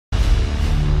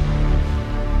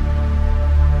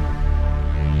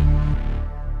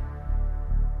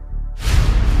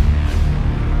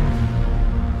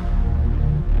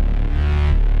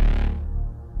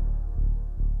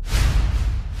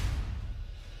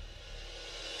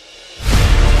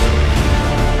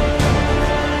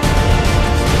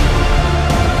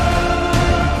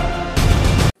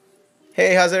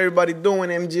Hey, how's everybody doing?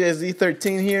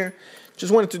 MGSD13 here.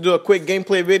 Just wanted to do a quick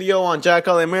gameplay video on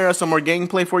Share.Like.Sub and Mira. Some more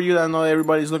gameplay for you. I know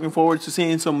everybody's looking forward to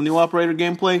seeing some new operator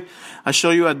gameplay. I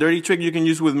show you a dirty trick you can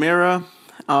use with Mira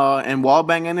and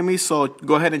wallbang enemies. So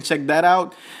go ahead and check that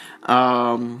out.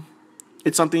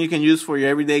 It's something you can use for your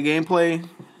everyday gameplay.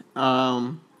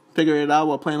 Figure it out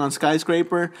while playing on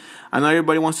Skyscraper. I know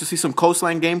everybody wants to see some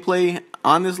coastline gameplay.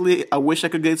 Honestly, I wish I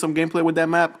could get some gameplay with that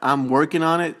map. I'm working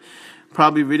on it.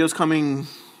 Probably videos coming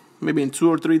maybe in 2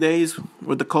 or 3 days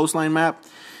with the coastline map.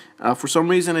 For some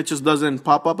reason, it just doesn't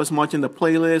pop up as much in the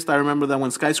playlist. I remember that when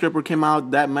Skyscraper came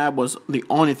out, that map was the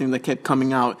only thing that kept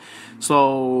coming out.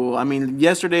 So, I mean,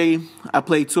 yesterday I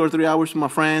played 2 or 3 hours with my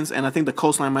friends, and I think the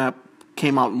coastline map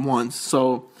came out once.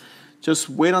 So, just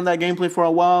wait on that gameplay for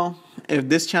a while. If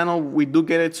this channel, we do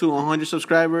get it to 100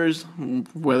 subscribers,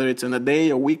 whether it's in a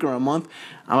day, a week, or a month,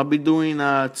 I'll be doing 2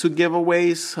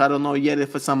 giveaways. I don't know yet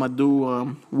if I'm going to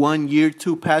do 1 year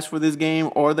 2 pass for this game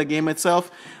or the game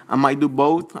itself. I might do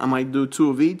both. I might do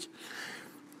 2 of each.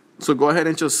 So go ahead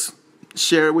and just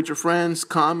share it with your friends,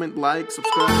 comment, like,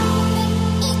 subscribe.